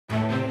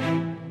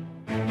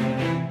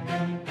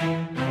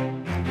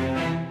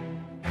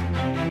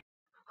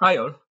Hi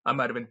all, I'm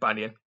Arvind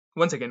Pandian.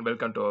 Once again,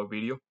 welcome to our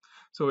video.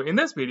 So in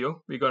this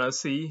video, we're gonna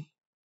see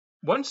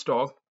one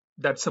stock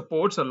that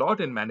supports a lot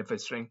in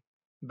manufacturing,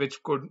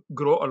 which could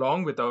grow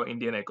along with our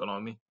Indian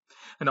economy.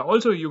 And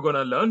also you're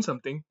gonna learn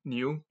something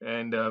new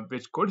and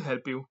which could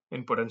help you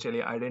in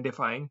potentially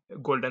identifying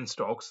golden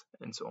stocks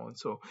and so on.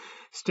 So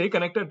stay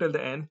connected till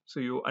the end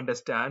so you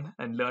understand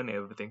and learn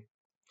everything.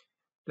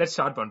 Let's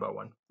start one by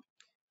one.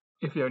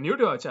 If you're new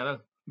to our channel,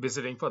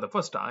 visiting for the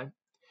first time,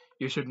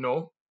 you should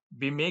know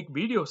we make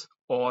videos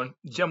on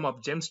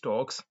gem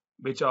stocks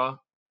which are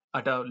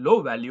at a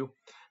low value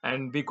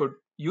and we could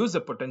use the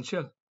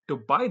potential to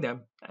buy them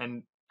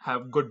and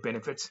have good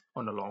benefits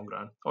on a long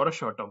run or a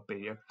short term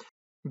period.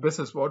 This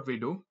is what we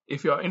do.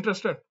 If you are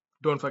interested,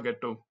 don't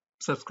forget to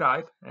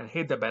subscribe and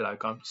hit the bell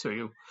icon so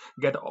you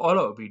get all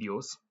our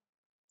videos.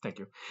 Thank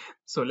you.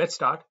 So let's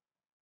start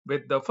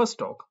with the first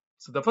stock.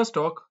 So the first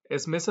stock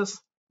is Mrs.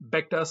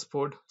 Bector's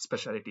Food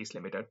Specialties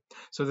Limited.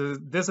 So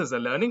this is a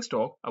learning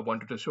stock. I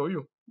wanted to show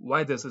you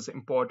why this is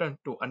important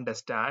to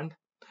understand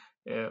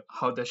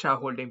how the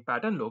shareholding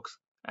pattern looks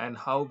and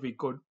how we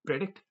could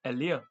predict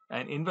earlier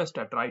and invest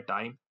at right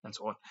time and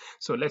so on.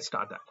 So let's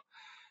start that.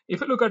 If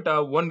you look at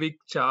a 1 week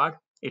chart,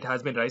 it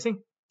has been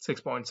rising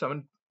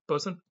 6.7%,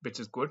 which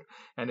is good.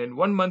 And in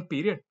 1 month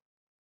period,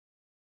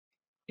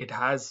 it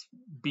has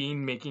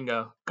been making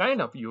a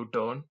kind of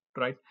U-turn,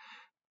 right?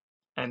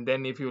 And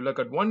then if you look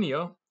at 1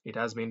 year, it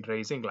has been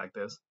raising like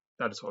this.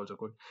 That is also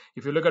good.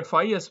 If you look at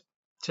 5 years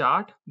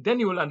chart, then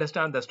you will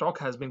understand the stock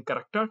has been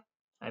corrected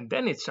and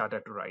then it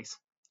started to rise.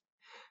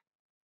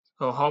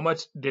 So how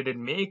much did it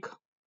make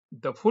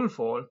the full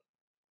fall?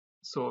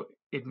 So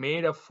it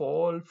made a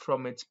fall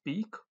from its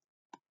peak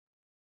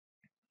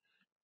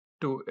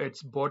to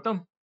its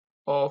bottom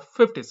of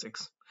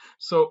 56.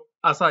 So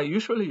as I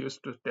usually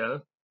used to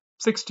tell,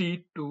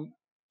 60 to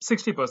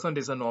 60%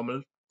 is a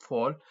normal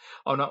fall.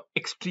 On an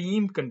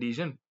extreme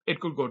condition, it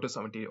could go to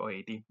 70 or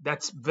 80.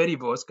 That's very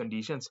worst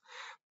conditions.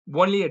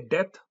 Only a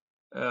death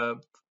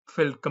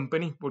filled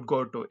company would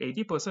go to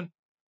 80%.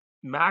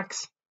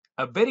 Max,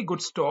 a very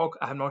good stock,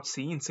 I have not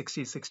seen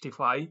 60,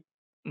 65.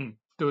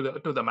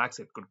 To the max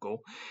it could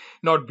go,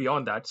 not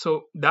beyond that.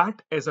 So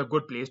that is a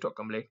good place to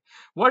accumulate.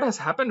 What has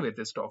happened with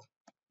this stock?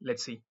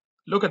 Let's see.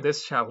 Look at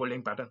this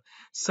shareholding pattern.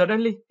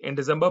 Suddenly in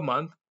December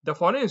month, the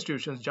foreign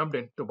institutions jumped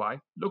in to buy.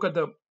 Look at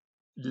the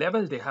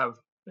level they have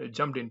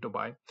jumped in to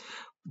buy.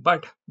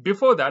 But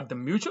before that, the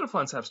mutual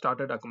funds have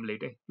started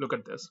accumulating. Look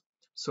at this.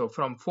 So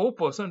from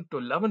 4% to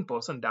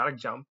 11% direct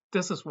jump.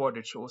 This is what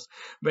it shows.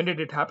 When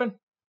did it happen?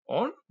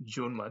 On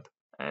June month.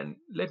 And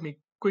let me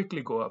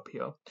quickly go up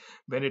here.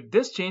 When did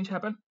this change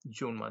happen?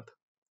 June month.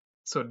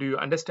 So do you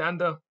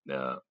understand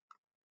the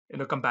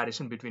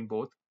comparison between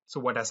both? So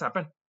what has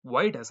happened?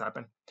 Why it has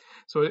happened?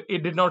 So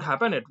it did not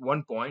happen at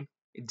one point.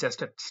 It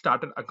just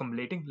started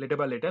accumulating little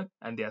by little,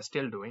 and they are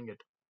still doing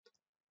it.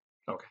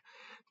 Okay.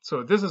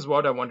 So this is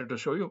what I wanted to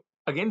show you.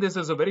 Again, this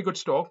is a very good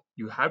stock.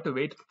 You have to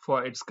wait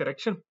for its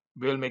correction.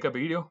 We'll make a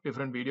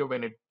different video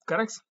when it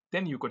corrects.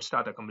 Then you could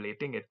start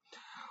accumulating it.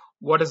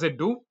 What does it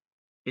do?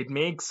 It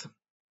makes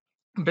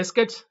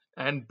biscuits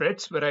and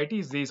breads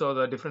varieties. These are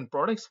the different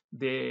products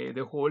they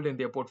hold in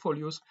their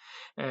portfolios.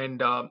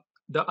 And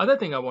the other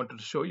thing I wanted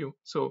to show you.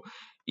 So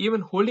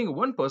even holding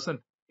 1%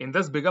 in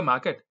this bigger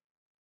market,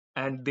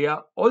 and they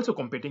are also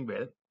competing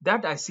well,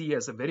 that I see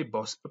as a very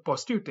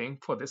positive thing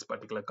for this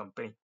particular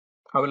company.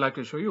 I would like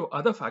to show you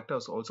other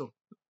factors also.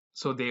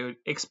 So they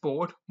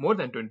export more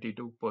than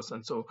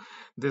 22%. So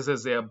this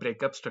is their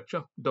breakup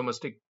structure.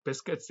 Domestic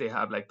biscuits, they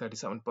have like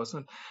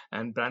 37%,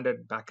 and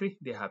branded bakery,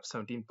 they have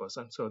 17%.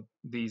 So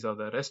these are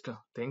the rest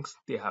things.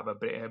 They have a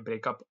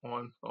breakup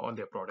on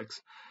their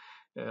products,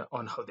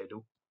 on how they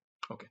do.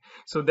 Okay.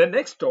 So the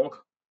next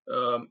talk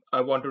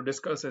I want to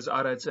discuss is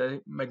RHI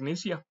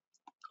Magnesia.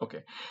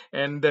 Okay,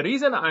 and the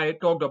reason I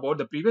talked about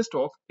the previous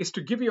talk is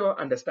to give you an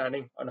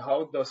understanding on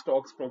how the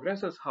stocks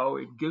progresses, how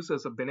it gives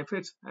us the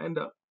benefits, and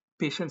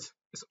patience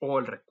is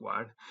all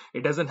required.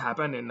 It doesn't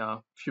happen in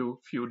a few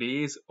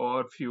days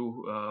or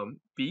few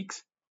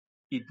weeks.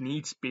 It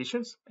needs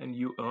patience, and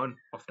you earn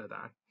after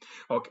that.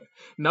 Okay,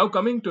 now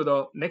coming to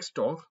the next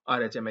talk,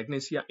 RHI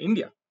Magnesia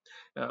India.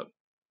 Uh,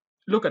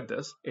 Look at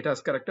this, it has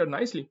corrected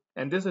nicely,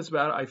 and this is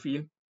where I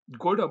feel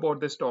good about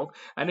this stock,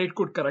 and it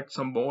could correct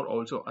some more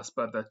also as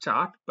per the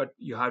chart, but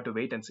you have to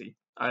wait and see.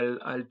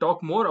 I'll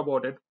talk more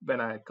about it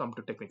when I come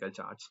to technical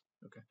charts.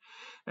 Okay,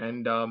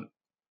 and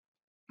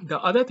the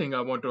other thing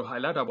I want to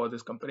highlight about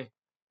this company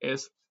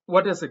is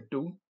what does it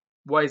do,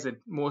 why is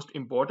it most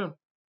important.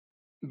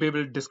 We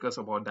will discuss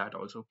about that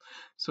also.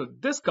 So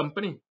this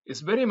company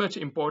is very much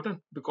important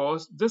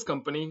because this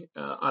company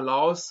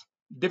allows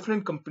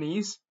different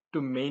companies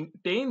to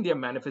maintain their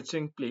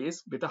manufacturing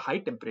place with a high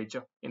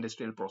temperature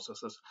industrial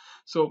processes.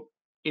 So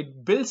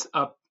it builds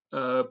up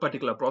a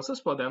particular process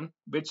for them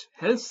which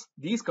helps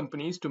these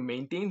companies to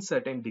maintain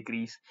certain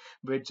degrees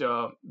which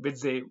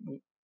they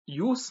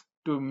use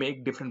to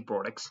make different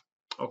products.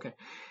 Okay,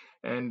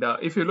 and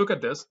if you look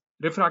at this,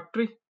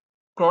 refractory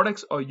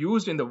products are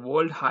used in the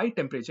world high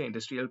temperature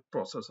industrial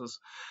processes.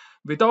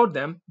 Without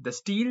them, the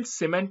steel,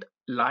 cement,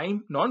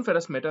 lime,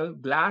 non-ferrous metal,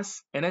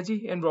 glass,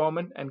 energy,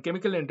 environment, and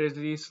chemical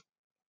industries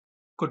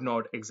could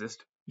not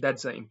exist.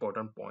 That's the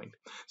important point.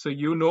 So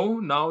you know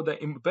now the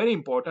very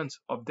importance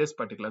of this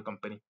particular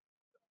company.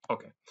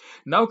 Okay.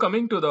 Now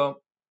coming to the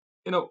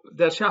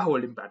their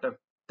shareholding pattern.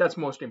 That's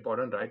most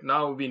important, right?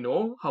 Now we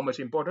know how much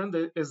important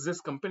is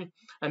this company,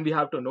 and we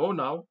have to know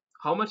now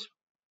how much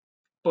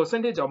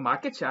percentage of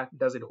market share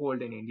does it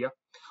hold in India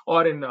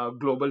or in a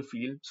global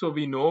field, so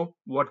we know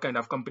what kind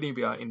of company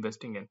we are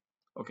investing in.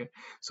 Okay,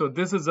 so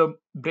this is a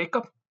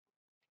breakup.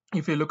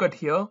 If you look at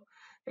here,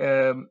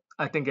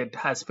 I think it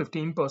has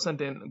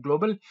 15% in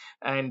global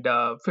and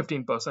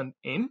 15%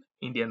 in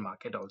Indian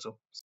market also.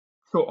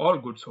 So all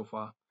good so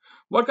far.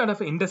 What kind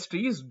of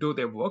industries do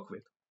they work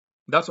with?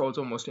 That's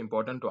also most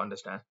important to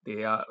understand.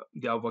 They are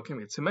working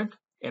with cement,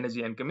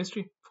 energy and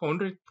chemistry,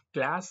 foundry,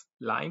 glass,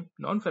 lime,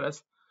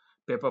 non-ferrous,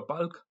 paper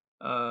pulp,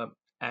 uh,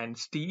 and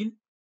steel.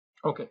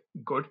 Okay,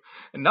 good.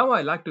 And now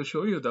I like to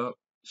show you the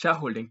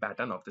shareholding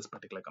pattern of this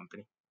particular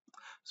company.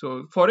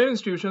 So foreign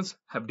institutions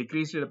have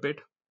decreased it a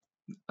bit,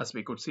 as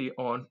we could see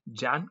on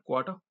Jan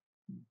quarter.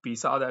 We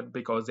saw that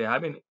because they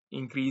have been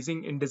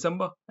increasing in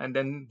December and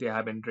then they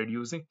have been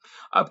reducing.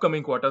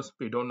 Upcoming quarters,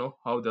 we don't know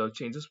how the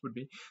changes would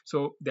be.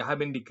 So there have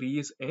been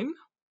decrease in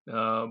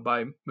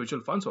by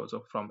mutual funds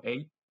also from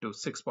 8 to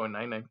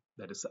 6.99,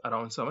 that is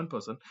around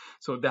 7%.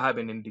 So there have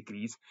been in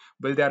decrease.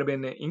 Will there have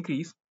been an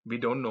increase? We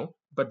don't know.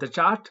 But the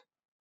chart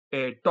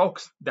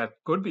talks that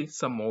could be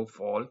some more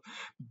fall.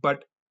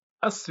 But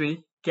as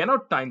we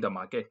cannot time the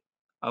market,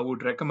 I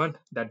would recommend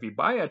that we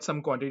buy at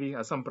some quantity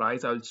at some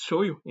price. I'll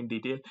show you in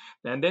detail,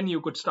 and then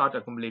you could start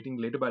accumulating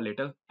little by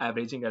little,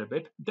 averaging a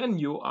bit. Then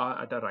you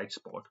are at a right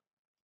spot.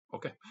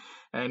 Okay,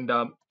 and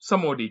some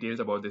more details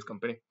about this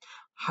company: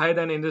 higher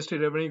than industry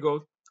revenue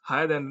growth,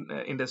 higher than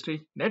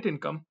industry net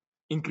income,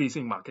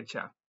 increasing market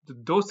share.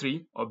 Those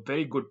three are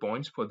very good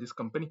points for this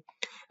company,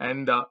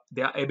 and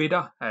their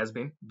EBITDA has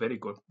been very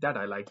good. That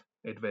I like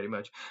it very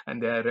much,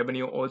 and their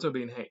revenue also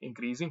been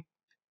increasing.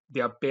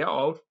 Their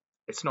payout,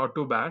 it's not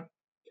too bad.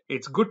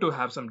 It's good to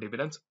have some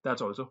dividends.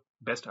 That's also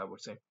best, I would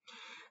say.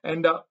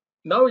 And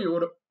now you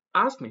would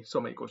ask me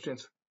so many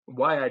questions.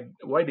 Why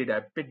did I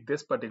pick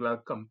this particular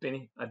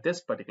company at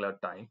this particular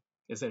time?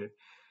 Isn't it?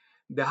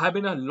 There have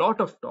been a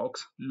lot of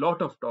talks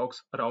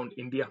around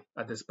India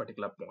at this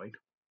particular point.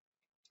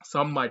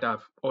 Some might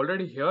have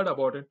already heard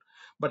about it,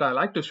 but I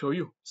like to show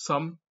you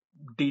some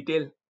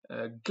detailed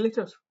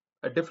glitches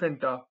at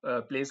different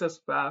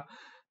places where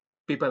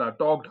people are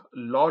talked a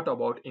lot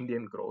about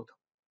Indian growth.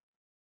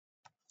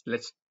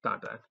 Let's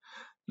start that.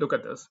 Look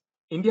at this.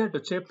 India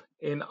to chip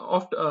in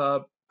oft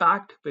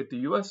pact with the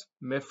US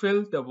may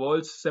fill the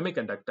world's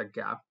semiconductor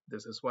gap.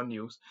 This is one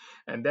news.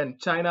 And then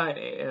China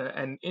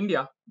and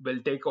India will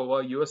take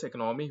over US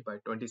economy by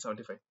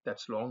 2075.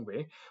 That's a long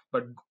way,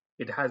 but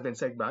it has been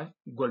said by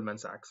Goldman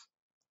Sachs.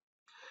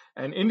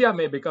 And India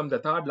may become the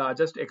third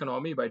largest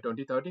economy by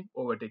 2030,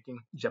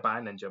 overtaking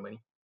Japan and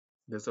Germany.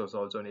 This was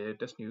also the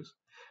latest news.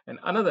 And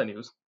another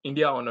news,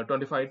 India on a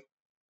 $25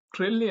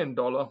 trillion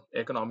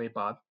economy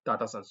path,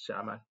 Tata Sons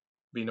chairman.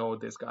 We know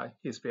this guy,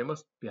 he's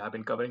famous. We have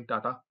been covering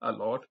Tata a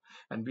lot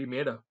and we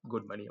made a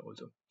good money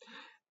also.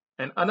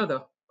 And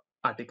another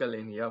article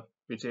in here,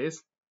 which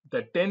is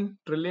the $10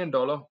 trillion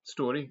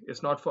story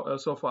is not for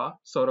so far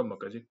Saurav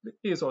Mukherjee.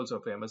 He is also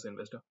a famous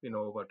investor. We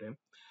know about him.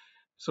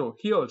 So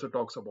he also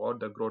talks about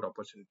the growth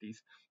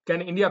opportunities.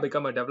 Can India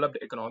become a developed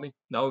economy?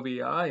 Now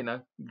we are in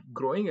a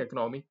growing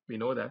economy, we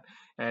know that.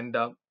 And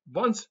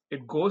once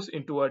it goes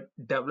into a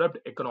developed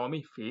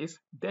economy phase,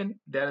 then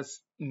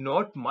there's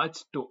not much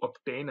to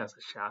obtain as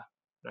a share,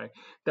 right?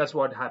 That's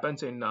what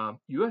happens in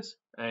US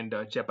and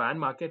Japan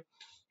market.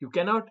 You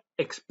cannot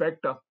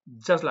expect,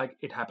 just like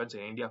it happens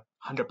in India,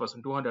 100%,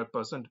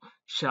 200%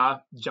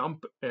 share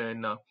jump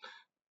in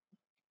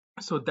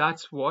so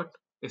that's what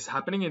is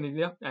happening in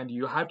India, and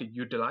you have to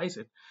utilize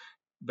it.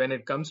 When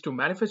it comes to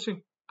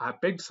manufacturing, I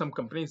picked some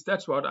companies.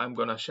 That's what I'm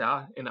gonna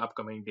share in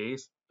upcoming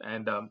days,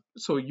 and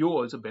so you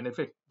also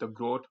benefit the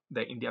growth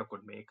that India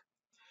could make.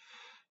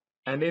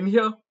 And in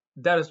here,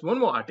 there is one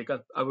more article.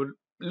 I will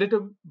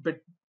little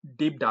bit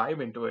deep dive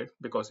into it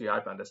because you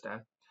have to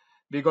understand.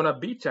 We're gonna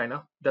beat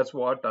China. That's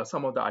what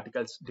some of the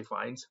articles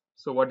defines.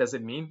 So what does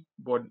it mean?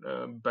 What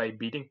by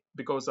beating?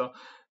 Because uh,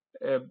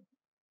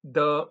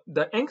 the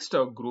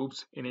youngster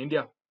groups in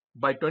India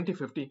by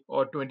 2050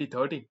 or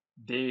 2030,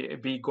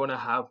 we gonna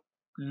have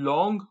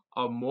long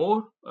or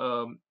more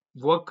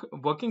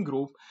working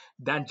group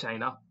than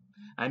China,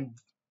 and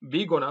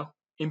we gonna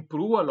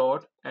improve a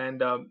lot,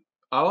 and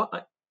our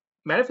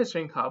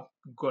manufacturing hub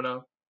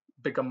gonna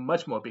become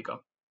much more bigger.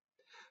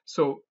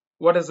 So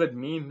what does it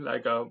mean?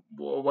 Like,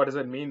 what does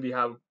it mean? We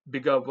have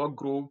bigger work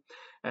group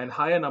and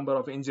higher number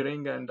of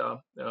engineering and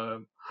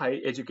high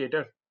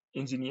educated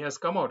engineers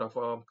come out of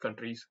our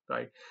countries,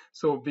 right?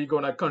 So we're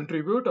gonna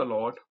contribute a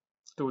lot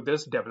to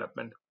this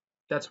development.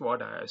 That's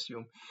what I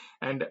assume.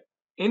 And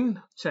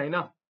in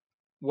China,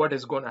 what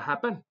is gonna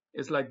happen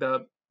is like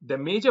the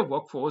major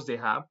workforce they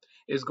have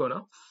is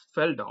gonna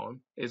fell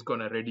down, is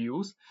gonna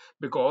reduce,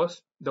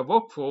 because the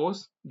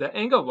workforce, the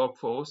younger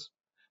workforce,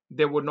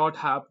 they would not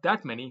have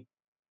that many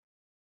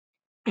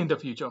in the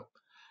future,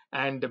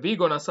 and we're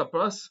gonna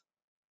suppress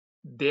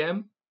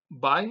them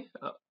by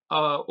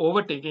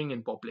overtaking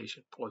in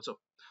population also.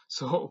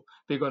 So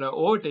we're gonna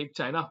overtake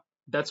China.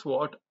 That's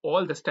what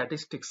all the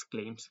statistics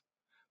claims.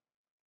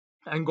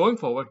 And going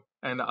forward,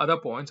 and other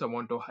points I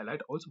want to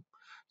highlight also.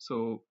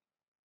 So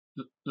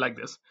like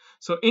this.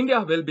 So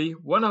India will be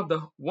one of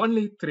the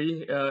only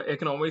three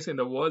economies in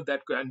the world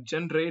that can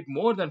generate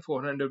more than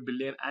 400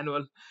 billion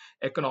annual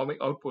economic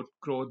output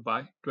growth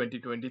by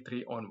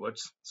 2023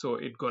 onwards. So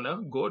it's gonna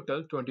go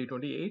till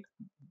 2028,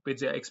 which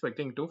they're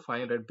expecting to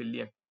 500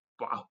 billion.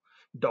 Wow,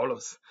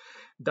 dollars.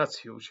 That's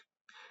huge.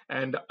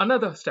 And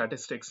another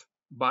statistics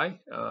by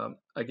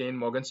again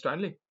Morgan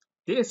Stanley.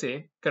 They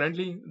say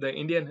currently the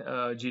Indian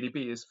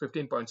GDP is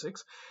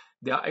 15.6.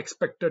 They are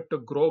expected to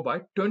grow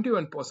by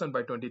 21%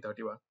 by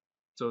 2031.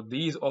 So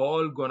these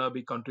all gonna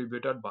be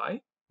contributed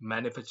by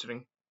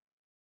manufacturing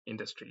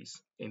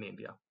industries in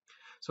India.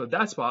 So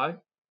that's why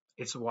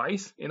it's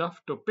wise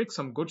enough to pick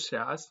some good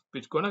shares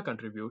which gonna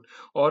contribute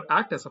or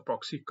act as a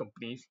proxy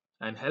companies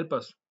and help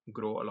us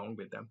grow along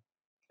with them,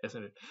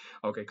 isn't it?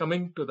 Okay,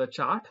 coming to the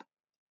chart.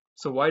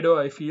 So why do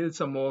I feel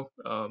some more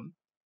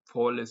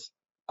fall is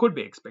could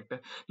be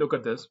expected? Look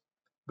at this.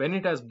 When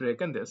it has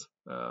broken this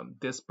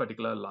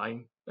particular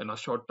line in a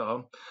short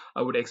term,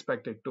 I would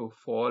expect it to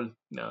fall.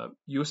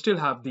 You still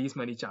have these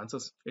many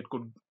chances. It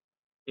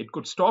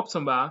could stop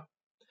somewhere.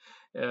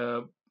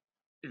 Uh,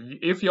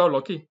 if you're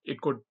lucky,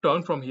 it could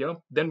turn from here.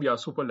 Then we are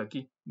super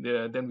lucky.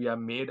 Then we are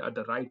made at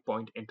the right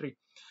point entry.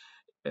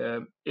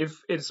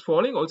 If it's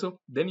falling also,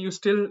 then you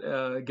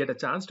still get a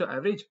chance to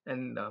average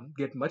and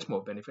get much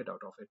more benefit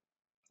out of it,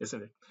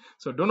 isn't it?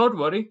 So do not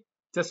worry,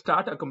 just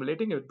start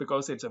accumulating it,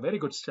 because it's a very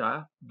good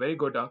share, very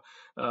good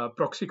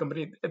proxy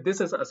company. This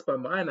is as per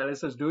my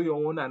analysis. Do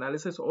your own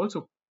analysis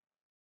also,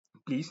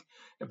 please,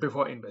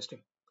 before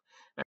investing.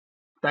 And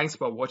thanks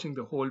for watching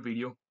the whole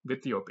video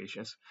with your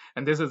patience,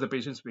 and this is the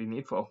patience we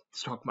need for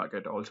stock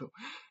market also.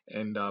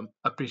 And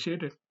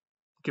appreciate it.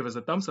 Give us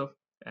a thumbs up,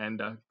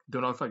 and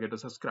do not forget to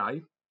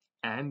subscribe,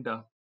 and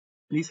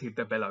please hit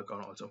the bell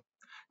icon also.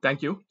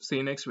 Thank you. See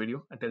you next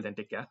video. Until then,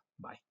 take care.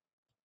 Bye.